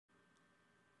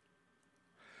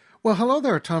Well, hello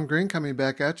there, Tom Green coming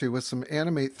back at you with some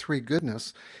Animate 3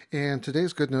 goodness, and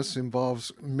today's goodness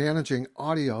involves managing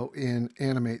audio in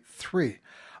Animate 3.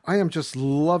 I am just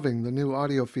loving the new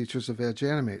audio features of Edge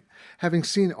Animate. Having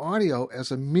seen audio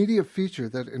as a media feature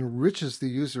that enriches the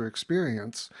user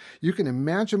experience, you can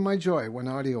imagine my joy when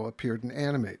audio appeared in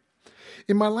Animate.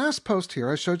 In my last post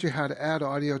here, I showed you how to add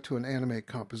audio to an Animate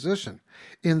composition.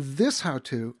 In this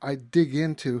how-to, I dig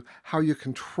into how you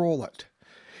control it.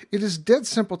 It is dead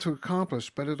simple to accomplish,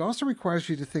 but it also requires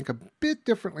you to think a bit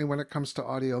differently when it comes to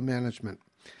audio management.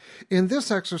 In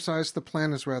this exercise, the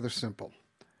plan is rather simple.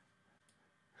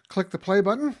 Click the play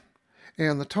button,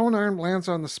 and the tone arm lands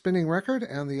on the spinning record,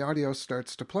 and the audio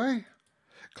starts to play.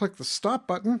 Click the stop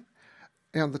button,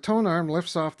 and the tone arm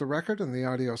lifts off the record, and the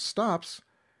audio stops.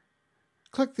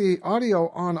 Click the audio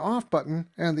on-off button,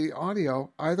 and the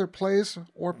audio either plays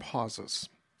or pauses.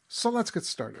 So let's get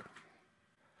started.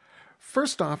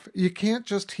 First off, you can't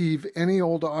just heave any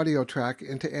old audio track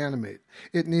into Animate.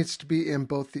 It needs to be in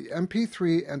both the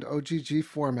MP3 and OGG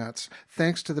formats,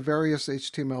 thanks to the various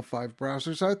HTML5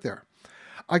 browsers out there.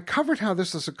 I covered how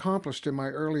this is accomplished in my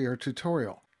earlier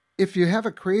tutorial. If you have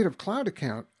a Creative Cloud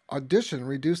account, Audition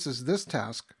reduces this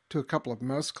task to a couple of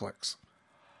mouse clicks.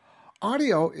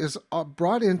 Audio is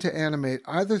brought into Animate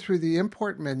either through the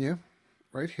import menu,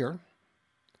 right here,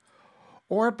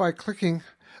 or by clicking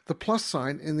the plus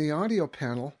sign in the audio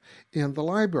panel in the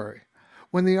library.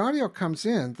 When the audio comes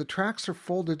in, the tracks are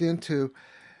folded into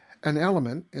an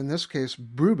element, in this case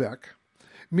Brubeck,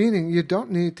 meaning you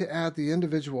don't need to add the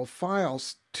individual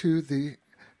files to the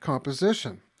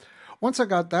composition. Once I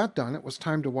got that done, it was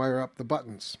time to wire up the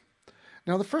buttons.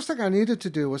 Now the first thing I needed to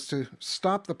do was to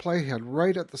stop the playhead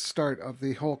right at the start of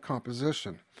the whole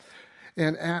composition.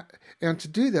 And to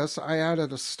do this, I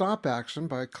added a stop action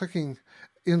by clicking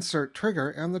Insert Trigger,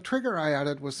 and the trigger I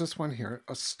added was this one here,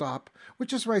 a stop,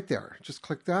 which is right there. Just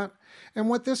click that, and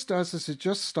what this does is it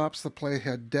just stops the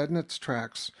playhead dead in its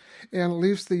tracks and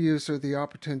leaves the user the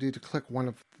opportunity to click one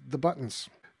of the buttons.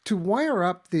 To wire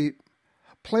up the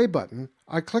play button,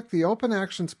 I click the Open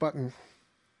Actions button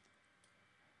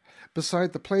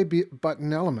beside the play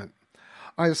button element.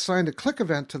 I assigned a click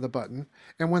event to the button,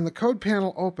 and when the code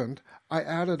panel opened, I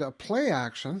added a play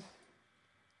action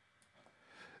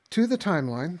to the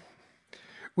timeline,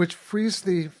 which frees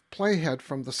the playhead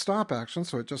from the stop action,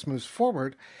 so it just moves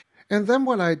forward. And then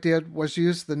what I did was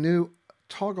use the new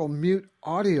toggle mute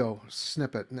audio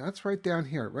snippet, and that's right down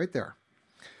here, right there.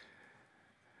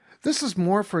 This is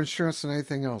more for insurance than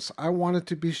anything else. I wanted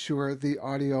to be sure the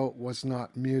audio was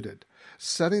not muted.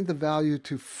 Setting the value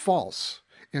to false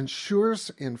ensures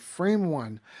in frame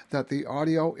 1 that the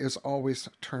audio is always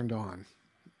turned on.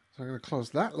 So I'm going to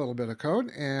close that little bit of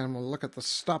code, and we'll look at the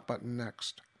stop button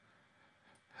next.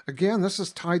 Again, this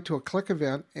is tied to a click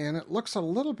event, and it looks a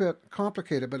little bit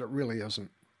complicated, but it really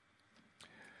isn't.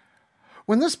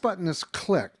 When this button is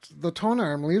clicked, the tone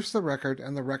arm leaves the record,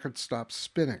 and the record stops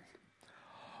spinning.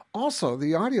 Also,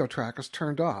 the audio track is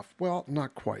turned off. Well,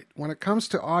 not quite. When it comes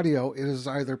to audio, it is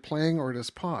either playing or it is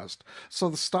paused. So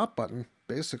the stop button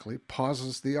basically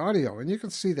pauses the audio, and you can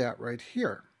see that right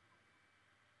here.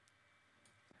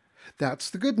 That's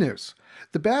the good news.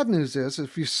 The bad news is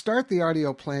if you start the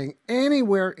audio playing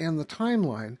anywhere in the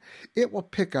timeline, it will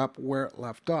pick up where it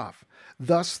left off.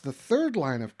 Thus, the third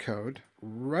line of code,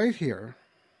 right here,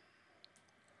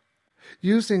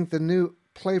 using the new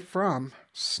play from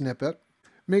snippet,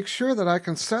 make sure that I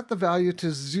can set the value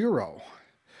to 0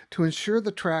 to ensure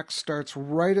the track starts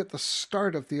right at the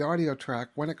start of the audio track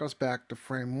when it goes back to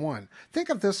frame 1. Think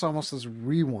of this almost as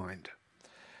rewind.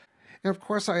 And of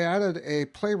course, I added a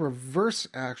play reverse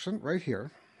action right here,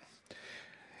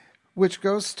 which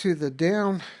goes to the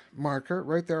down marker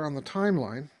right there on the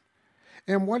timeline.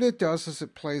 And what it does is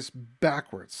it plays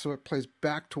backwards, so it plays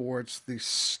back towards the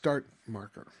start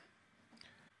marker.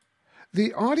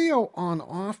 The audio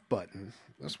on-off button,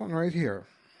 this one right here,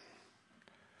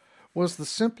 was the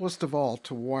simplest of all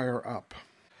to wire up.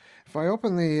 If I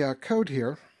open the code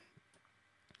here,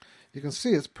 you can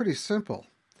see it's pretty simple.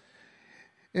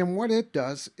 And what it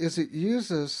does is it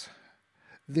uses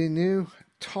the new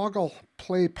toggle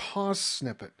play pause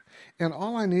snippet. And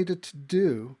all I needed to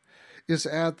do is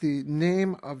add the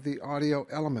name of the audio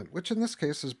element, which in this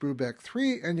case is Brubeck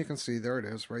 3, and you can see there it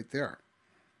is right there.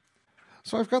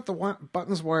 So I've got the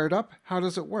buttons wired up. How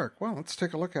does it work? Well, let's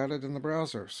take a look at it in the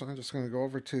browser. So I'm just going to go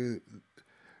over to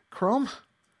Chrome,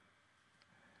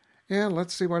 and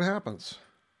let's see what happens.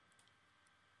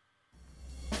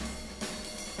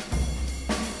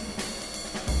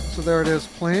 So there it is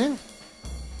playing.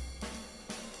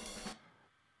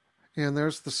 And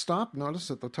there's the stop. Notice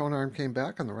that the tone arm came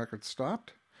back and the record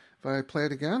stopped. If I play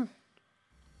it again,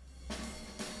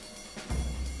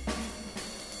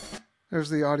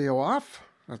 there's the audio off,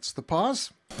 that's the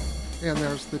pause, and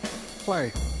there's the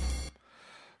play.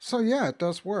 So yeah, it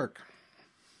does work.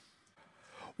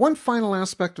 One final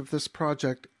aspect of this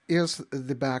project is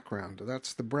the background.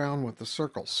 That's the brown with the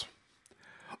circles.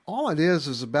 All it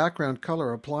is a background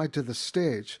color applied to the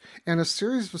stage and a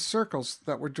series of circles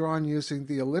that were drawn using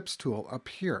the ellipse tool up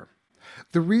here.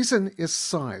 The reason is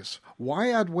size.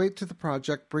 Why add weight to the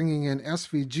project bringing in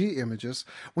SVG images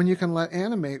when you can let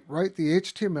Animate write the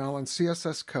HTML and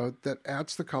CSS code that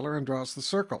adds the color and draws the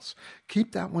circles?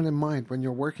 Keep that one in mind when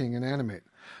you're working in Animate.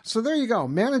 So there you go,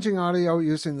 managing audio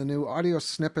using the new audio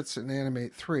snippets in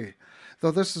Animate 3.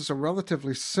 Though this is a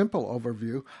relatively simple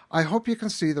overview, I hope you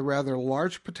can see the rather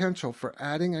large potential for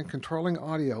adding and controlling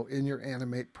audio in your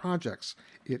Animate projects.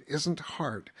 It isn't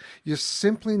hard. You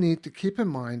simply need to keep in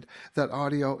mind that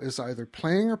audio is either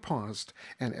playing or paused,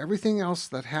 and everything else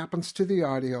that happens to the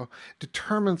audio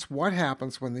determines what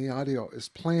happens when the audio is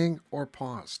playing or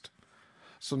paused.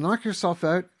 So knock yourself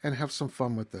out and have some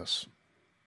fun with this.